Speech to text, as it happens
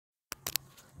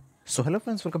So hello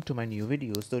friends, welcome to my new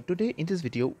video. So today in this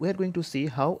video we are going to see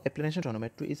how Applanation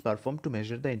tonometry is performed to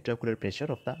measure the intraocular pressure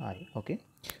of the eye. Okay,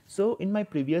 so in my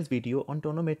previous video on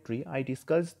tonometry I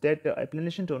discussed that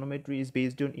Applanation tonometry is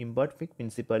based on imperfect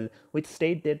principle, which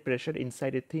state that pressure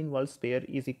inside a thin wall sphere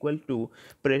is equal to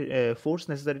force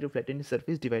necessary to flatten the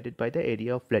surface divided by the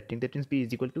area of flattening, that means P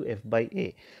is equal to F by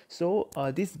A. So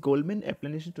this Goldman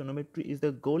Applanation tonometry is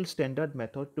the gold standard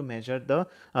method to measure the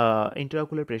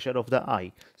intraocular pressure of the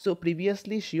eye. So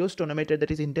previously Schios tonometer,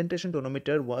 that is indentation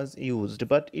tonometer, was used,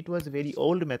 but it was a very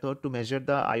old method to measure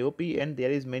the IOP, and there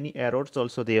is many errors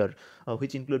also there,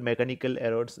 which include mechanical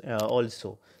errors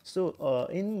also. So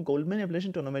in Goldman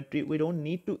Applanation tonometry we don't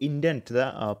need to indent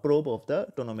the probe of the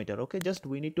tonometer. Okay, just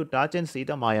we need to touch and see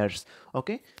the Myers.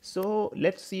 Okay, so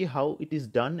let's see how it is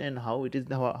done and how it is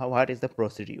what is the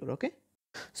procedure. Okay,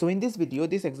 so in this video,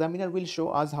 this examiner will show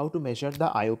us how to measure the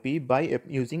IOP by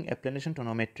using Applanation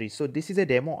tonometry. So this is a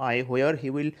demo eye where he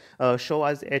will show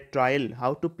us a trial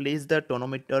how to place the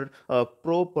tonometer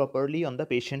probe properly on the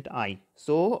patient eye.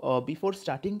 So before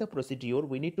starting the procedure,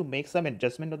 we need to make some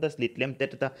adjustment of the slit lamp,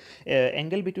 that the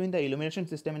angle between the illumination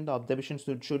system and the observation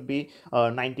should be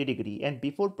 90°. And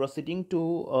before proceeding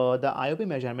to the IOP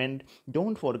measurement,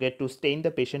 don't forget to stain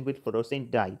the patient with fluorescent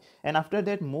dye. And after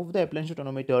that, move the Applanation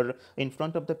tonometer in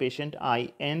front of the patient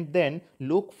eye and then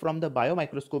look from the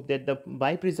biomicroscope that the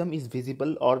biprism is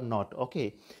visible or not.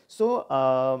 Okay, so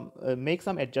make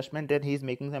some adjustment. That he is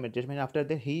making some adjustment. After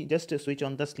that, he just switch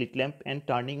on the slit lamp and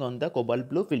turning on the cobalt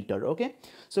blue filter. Okay,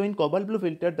 so in cobalt blue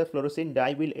filter the fluorescent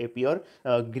dye will appear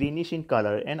greenish in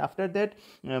color, and after that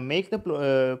make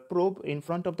the probe in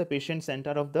front of the patient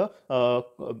center of the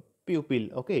pupil.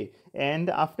 Okay, and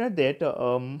after that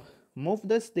move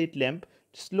the slit lamp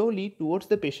slowly towards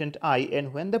the patient eye,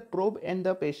 and when the probe and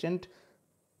the patient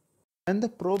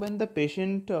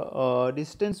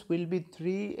distance will be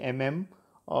 3 mm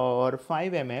or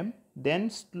 5 mm, then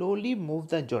slowly move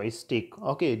the joystick.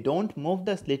 Okay, don't move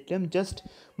the slit lamp, just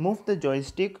move the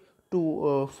joystick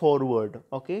to forward.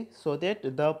 Okay, so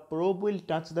that the probe will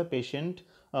touch the patient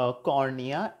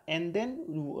cornea, and then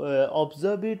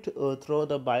observe it through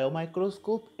the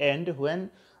biomicroscope, and when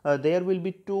there will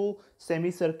be two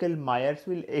semicircle Myers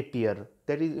will appear,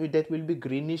 that will be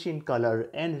greenish in color.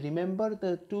 And remember,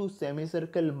 the two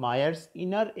semicircle Myers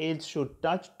inner edge should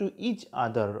touch to each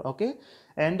other. Okay,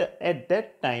 and at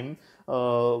that time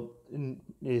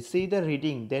see the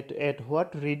reading, that at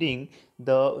what reading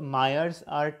the Myers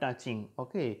are touching.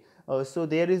 Okay, so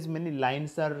there is many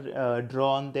lines are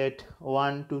drawn, that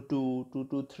 1 to 2, 2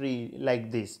 to 3,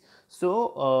 like this.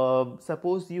 So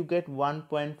suppose you get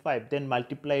 1.5, then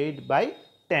multiply it by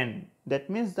 10, that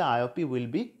means the IOP will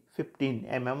be 15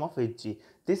 mm of Hg.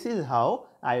 This is how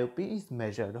IOP is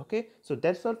measured. Okay, so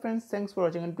that's all friends, thanks for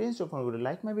watching, and please don't forget to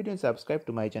like my video and subscribe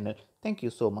to my channel. Thank you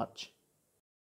so much.